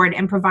the board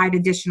and provide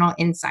additional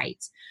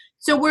insights.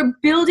 So we're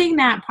building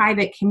that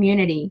private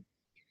community.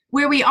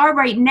 Where we are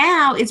right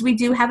now is we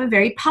do have a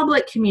very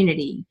public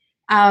community.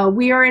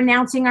 We are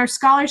announcing our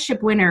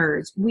scholarship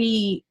winners.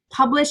 We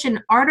publish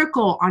an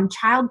article on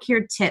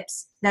childcare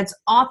tips that's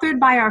authored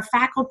by our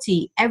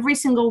faculty every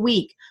single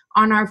week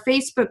on our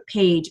Facebook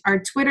page, our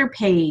Twitter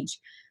page.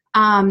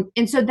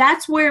 And so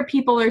that's where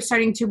people are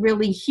starting to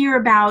really hear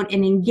about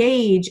and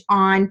engage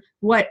on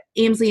what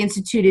Amsley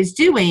Institute is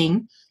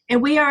doing.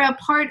 And we are a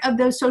part of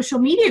those social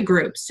media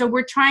groups. So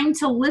we're trying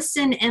to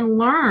listen and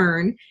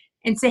learn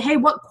and say, hey,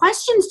 what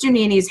questions do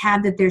nannies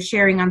have that they're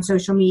sharing on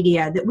social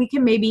media that we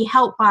can maybe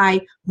help by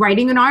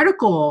writing an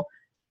article?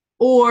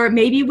 Or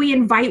maybe we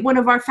invite one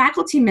of our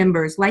faculty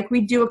members, like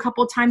we do a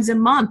couple times a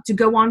month, to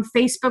go on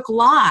Facebook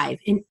Live.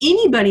 And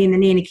anybody in the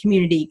nanny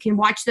community can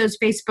watch those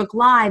Facebook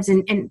Lives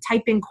and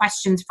type in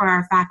questions for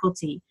our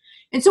faculty.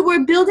 And so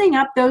we're building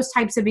up those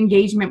types of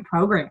engagement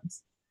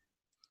programs.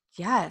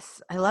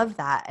 Yes, I love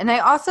that. And I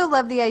also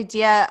love the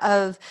idea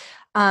of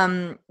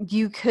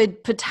you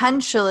could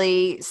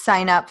potentially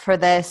sign up for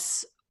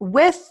this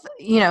with,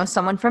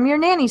 someone from your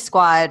nanny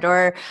squad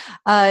or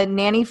a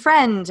nanny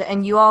friend,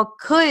 and you all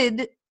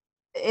could,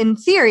 in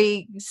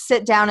theory,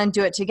 sit down and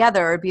do it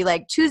together, or be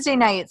like Tuesday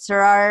nights or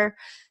our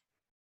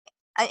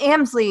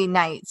Amsley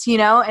nights,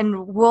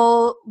 and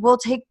we'll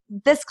take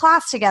this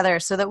class together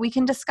so that we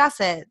can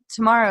discuss it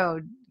tomorrow,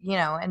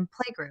 in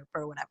play group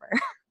or whatever.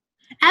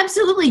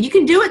 Absolutely. You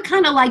can do it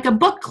kind of like a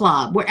book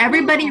club where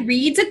everybody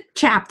reads a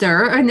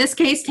chapter, or in this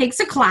case, takes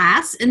a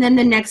class, and then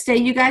the next day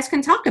you guys can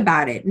talk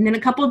about it. And then a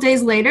couple of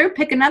days later,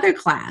 pick another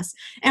class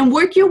and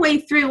work your way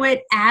through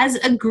it as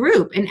a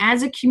group and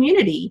as a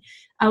community.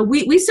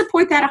 We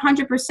support that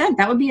 100%.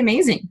 That would be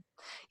amazing.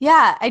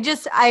 Yeah,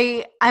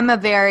 I'm a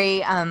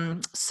very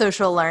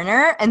social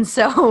learner, and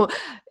so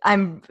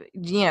I'm,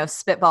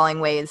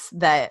 spitballing ways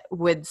that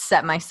would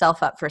set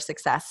myself up for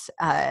success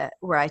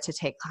were I to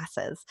take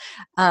classes.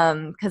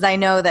 Because I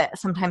know that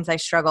sometimes I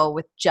struggle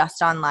with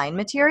just online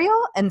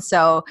material, and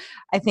so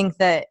I think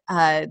that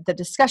the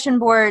discussion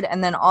board,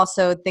 and then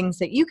also things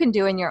that you can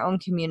do in your own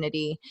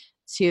community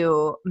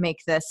to make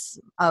this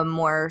a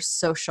more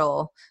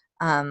social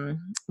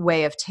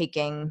way of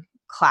taking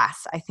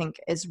class, I think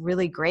is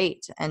really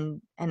great.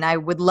 And I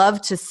would love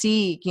to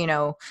see,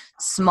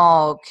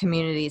 small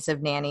communities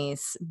of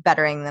nannies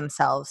bettering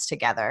themselves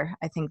together.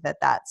 I think that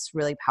that's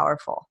really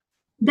powerful.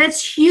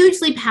 That's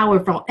hugely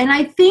powerful. And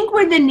I think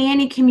where the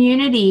nanny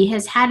community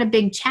has had a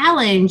big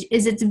challenge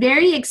is it's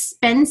very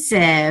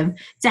expensive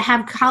to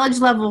have college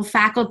level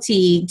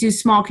faculty do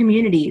small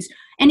communities.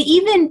 And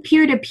even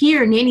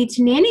peer-to-peer,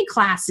 nanny-to-nanny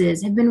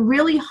classes have been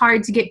really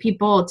hard to get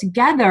people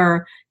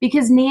together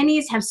because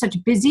nannies have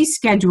such busy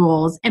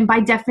schedules. And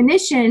by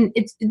definition,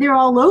 they're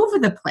all over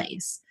the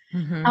place.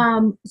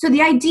 Mm-hmm. So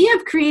the idea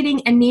of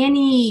creating a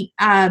nanny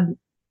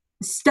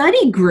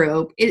study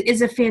group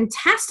is a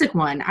fantastic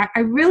one.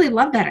 I really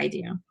love that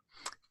idea.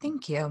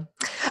 Thank you.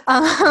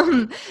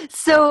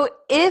 So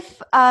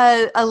if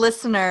a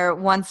listener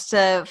wants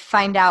to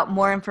find out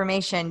more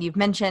information, you've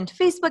mentioned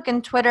Facebook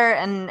and Twitter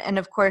and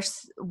of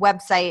course,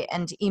 website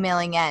and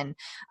emailing in.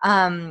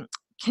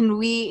 Can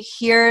we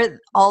hear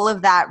all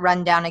of that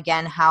rundown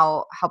again,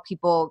 how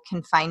people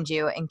can find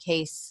you in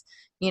case,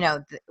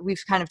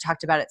 we've kind of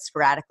talked about it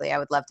sporadically. I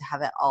would love to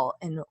have it all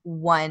in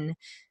one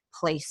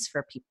place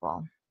for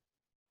people.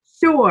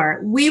 Sure.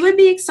 We would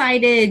be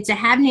excited to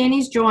have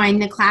nannies join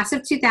the class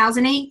of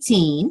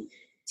 2018.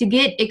 To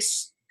get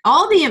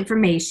all the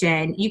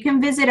information, you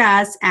can visit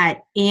us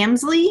at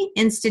Amsley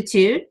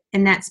Institute,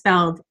 and that's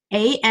spelled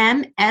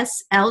AMSLEE,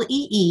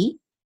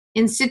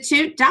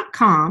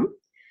 institute.com.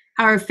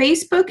 Our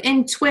Facebook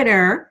and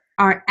Twitter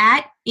are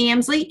at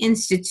Amsley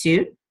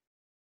Institute.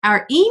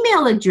 Our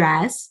email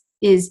address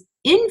is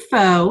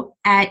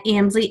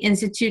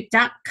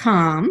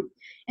info@amsleyinstitute.com.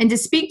 And to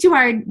speak to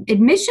our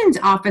admissions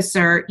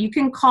officer, you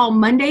can call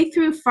Monday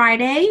through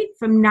Friday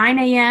from 9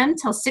 a.m.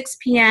 till 6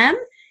 p.m.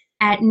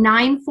 at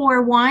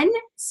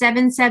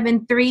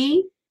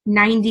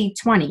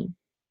 941-773-9020.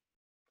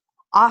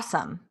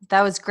 Awesome.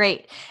 That was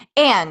great.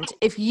 And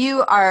if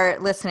you are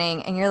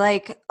listening and you're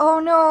like, oh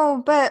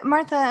no, but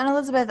Martha and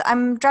Elizabeth,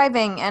 I'm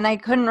driving and I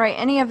couldn't write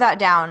any of that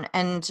down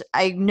and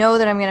I know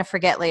that I'm going to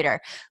forget later.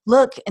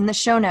 Look in the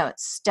show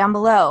notes down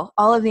below.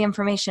 All of the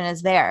information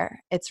is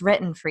there. It's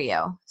written for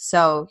you.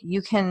 So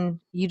you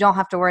don't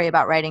have to worry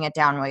about writing it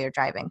down while you're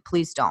driving.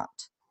 Please don't.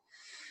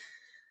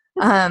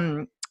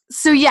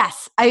 So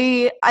yes,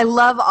 I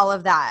love all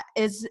of that.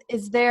 Is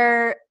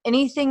there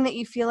anything that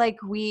you feel like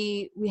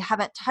we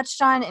haven't touched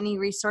on? Any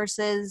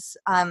resources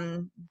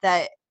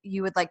that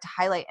you would like to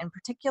highlight in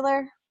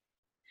particular?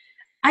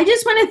 I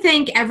just want to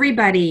thank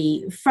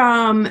everybody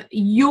from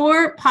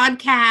your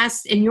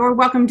podcast and your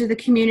Welcome to the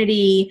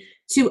Community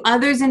to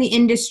others in the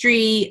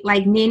industry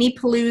like Nanny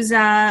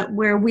Palooza,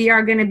 where we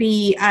are going to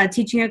be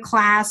teaching a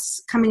class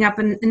coming up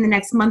in the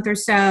next month or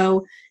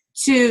so,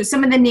 to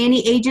some of the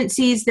nanny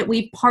agencies that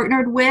we've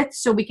partnered with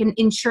so we can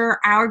ensure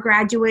our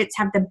graduates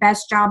have the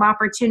best job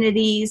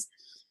opportunities,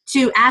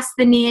 to Ask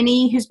the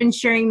Nanny, who's been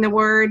sharing the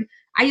word.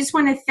 I just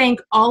want to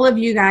thank all of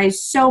you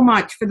guys so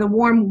much for the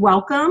warm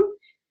welcome.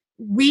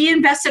 We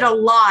invested a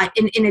lot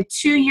in a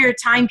 2-year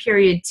time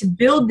period to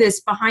build this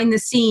behind the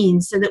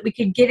scenes so that we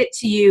could get it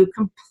to you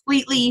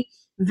completely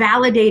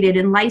validated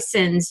and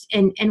licensed.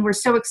 And we're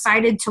so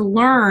excited to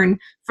learn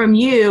from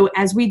you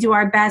as we do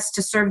our best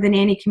to serve the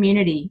nanny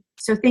community.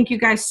 So thank you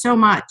guys so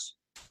much.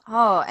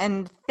 Oh,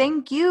 and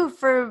thank you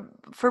for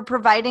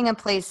providing a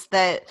place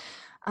that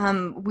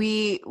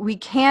we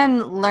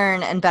can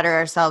learn and better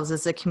ourselves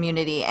as a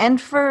community, and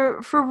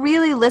for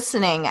really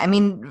listening. I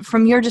mean,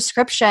 from your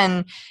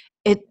description,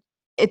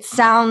 it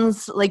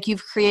sounds like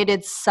you've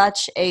created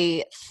such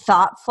a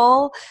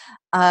thoughtful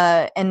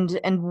and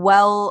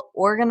well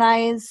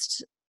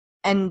organized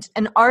and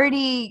you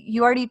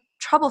already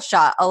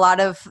troubleshot a lot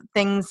of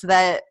things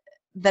that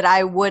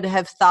I would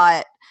have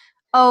thought,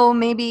 oh,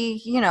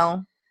 maybe,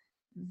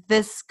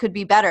 this could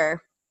be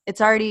better.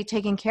 It's already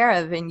taken care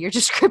of in your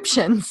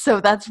description.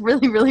 So that's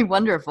really, really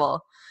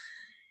wonderful.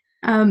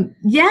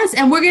 Yes,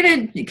 and we're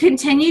going to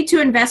continue to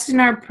invest in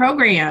our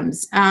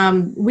programs.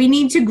 We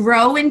need to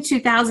grow in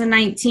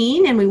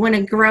 2019, and we want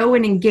to grow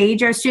and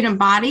engage our student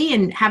body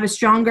and have a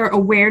stronger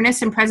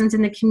awareness and presence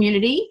in the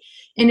community.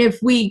 And if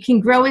we can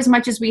grow as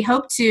much as we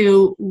hope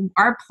to,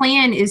 our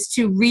plan is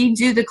to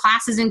redo the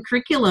classes and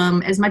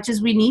curriculum as much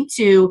as we need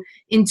to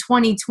in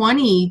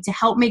 2020 to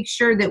help make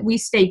sure that we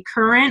stay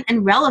current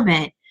and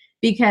relevant.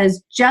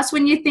 Because just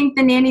when you think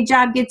the nanny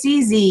job gets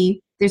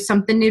easy, there's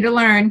something new to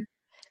learn.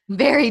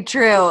 Very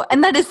true.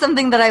 And that is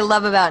something that I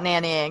love about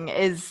nannying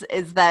is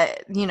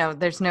that,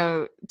 there's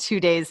no 2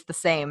 days the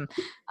same.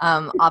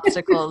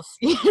 Obstacles,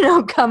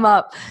 come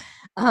up.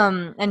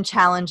 And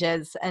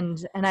challenges.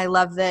 And I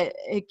love that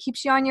it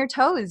keeps you on your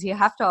toes. You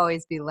have to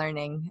always be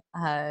learning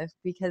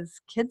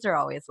because kids are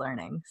always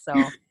learning. So,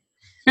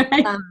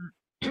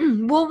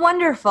 well,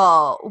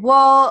 wonderful.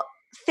 Well,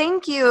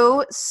 thank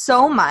you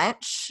so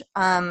much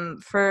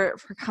for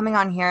coming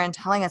on here and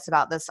telling us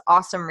about this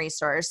awesome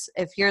resource.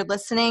 If you're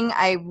listening,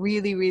 I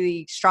really,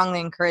 really strongly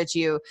encourage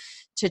you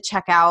to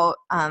check out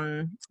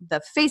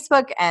the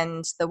Facebook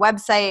and the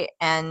website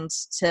and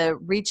to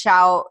reach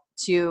out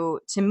to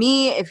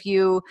me if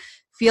you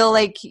feel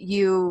like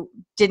you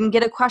didn't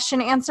get a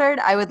question answered.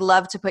 I would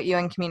love to put you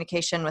in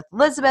communication with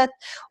Elizabeth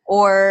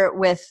or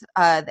with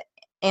the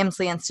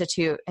Amesley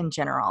Institute in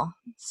general.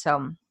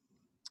 So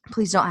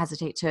please don't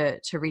hesitate to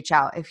reach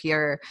out if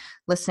you're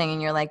listening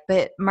and you're like,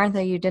 but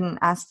Martha, you didn't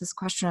ask this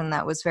question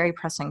that was very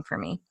pressing for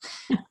me.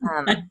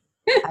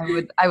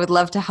 I would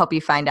love to help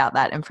you find out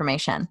that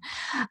information.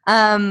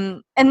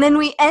 And then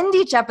we end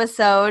each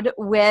episode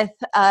with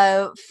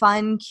a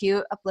fun,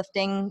 cute,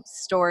 uplifting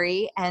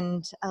story.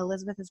 And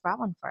Elizabeth has brought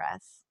one for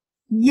us.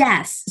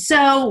 Yes.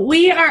 So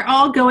we are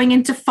all going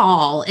into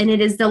fall, and it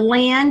is the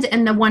land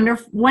and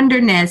the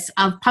wonderness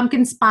of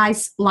pumpkin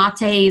spice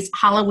lattes,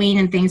 Halloween,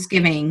 and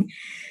Thanksgiving.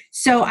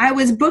 So I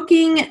was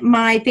booking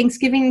my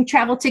Thanksgiving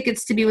travel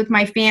tickets to be with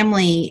my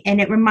family,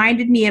 and it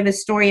reminded me of a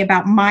story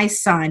about my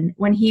son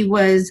when he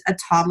was a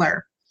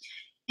toddler.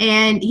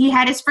 And he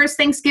had his first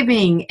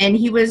Thanksgiving, and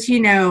he was,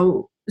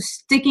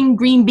 sticking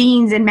green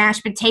beans and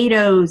mashed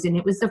potatoes, and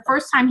it was the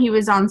first time he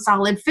was on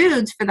solid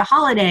foods for the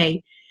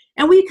holiday.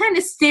 And we kind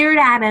of stared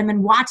at him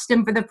and watched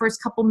him for the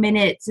first couple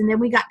minutes, and then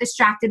we got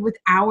distracted with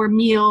our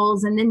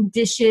meals, and then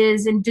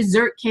dishes and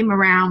dessert came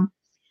around.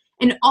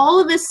 And all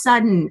of a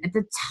sudden, at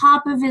the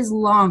top of his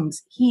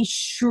lungs, he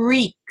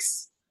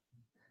shrieks.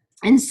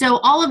 And so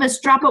all of us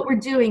drop what we're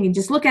doing and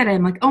just look at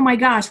him like, oh my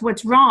gosh,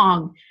 what's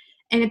wrong?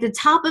 And at the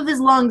top of his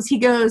lungs, he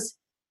goes,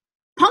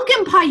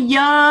 pumpkin pie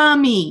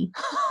yummy.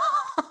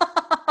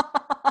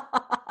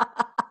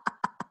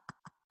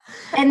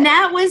 And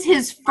that was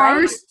his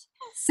first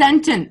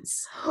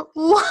sentence.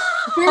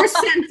 First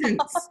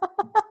sentence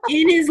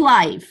in his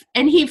life.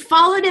 And he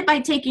followed it by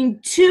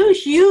taking 2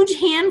 huge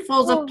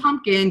handfuls of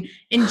pumpkin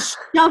and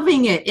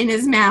shoving it in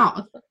his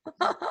mouth.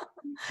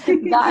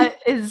 That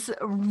is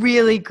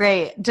really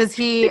great. Does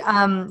he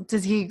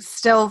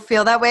still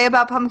feel that way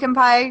about pumpkin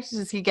pie?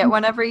 Does he get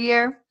one every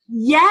year?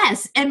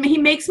 Yes. And he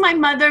makes my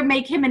mother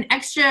make him an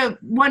extra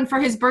one for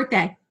his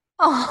birthday.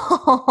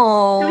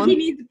 Oh. So he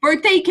needs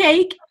birthday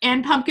cake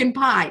and pumpkin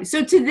pie.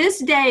 So to this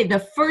day, the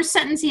first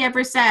sentence he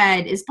ever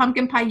said is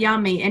pumpkin pie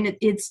yummy, and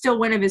it's still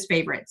one of his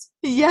favorites.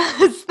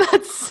 Yes,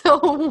 that's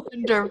so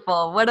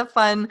wonderful. What a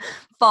fun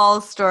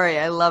fall story.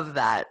 I love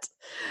that.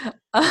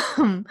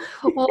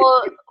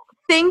 Well,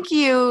 thank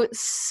you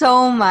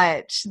so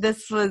much.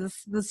 This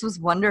was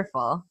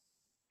wonderful.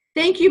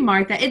 Thank you,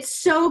 Martha.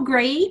 It's so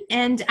great,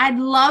 and I'd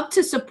love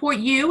to support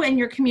you and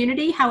your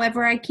community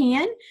however I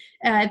can.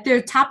 If there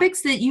are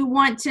topics that you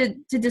want to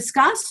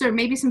discuss, or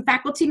maybe some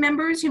faculty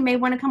members who may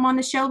want to come on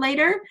the show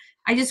later,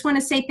 I just want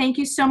to say thank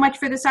you so much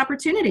for this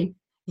opportunity.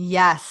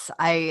 Yes,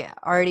 I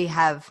already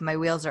have. My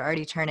wheels are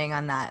already turning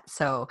on that.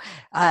 So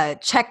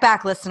check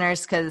back,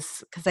 listeners,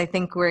 because I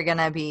think we're going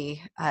to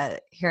be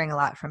hearing a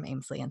lot from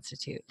Amesley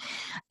Institute.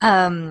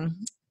 And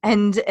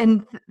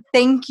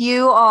thank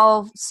you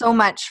all so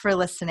much for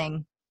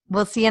listening.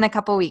 We'll see you in a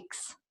couple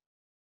weeks.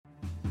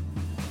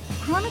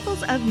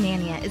 Chronicles of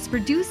Nania is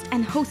produced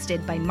and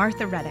hosted by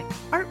Martha Reddick.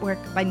 Artwork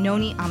by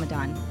Noni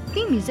Amadan.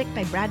 Theme music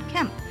by Brad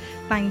Kemp.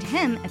 Find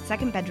him at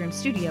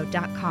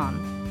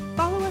secondbedroomstudio.com.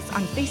 Follow us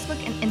on Facebook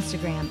and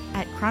Instagram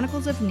at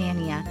Chronicles of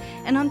Narnia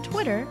and on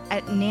Twitter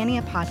at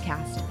Narnia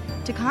Podcast.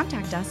 To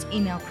contact us,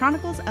 email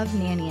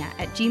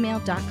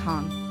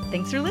chroniclesofnarnia@gmail.com.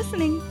 Thanks for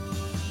listening.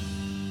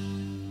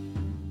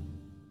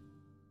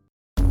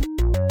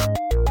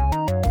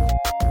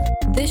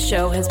 This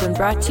show has been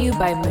brought to you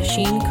by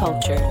Machine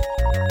Culture.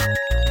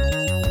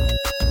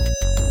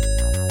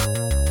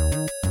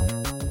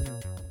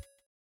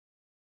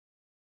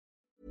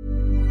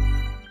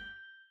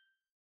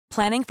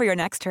 Planning for your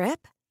next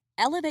trip?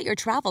 Elevate your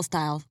travel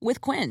style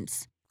with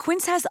Quince.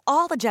 Quince has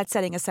all the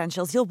jet-setting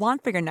essentials you'll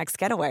want for your next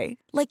getaway,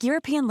 like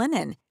European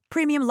linen,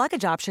 premium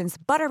luggage options,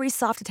 buttery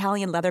soft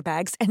Italian leather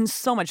bags, and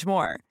so much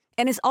more.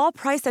 And is all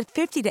priced at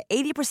 50 to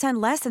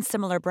 80% less than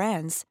similar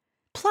brands.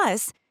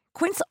 Plus,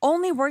 Quince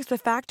only works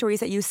with factories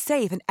that use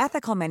safe and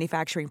ethical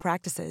manufacturing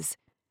practices.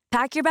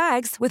 Pack your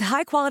bags with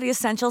high-quality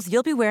essentials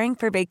you'll be wearing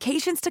for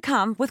vacations to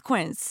come with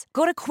Quince.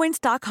 Go to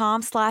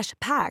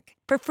quince.com/pack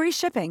for free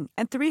shipping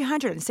and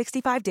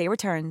 365-day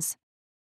returns.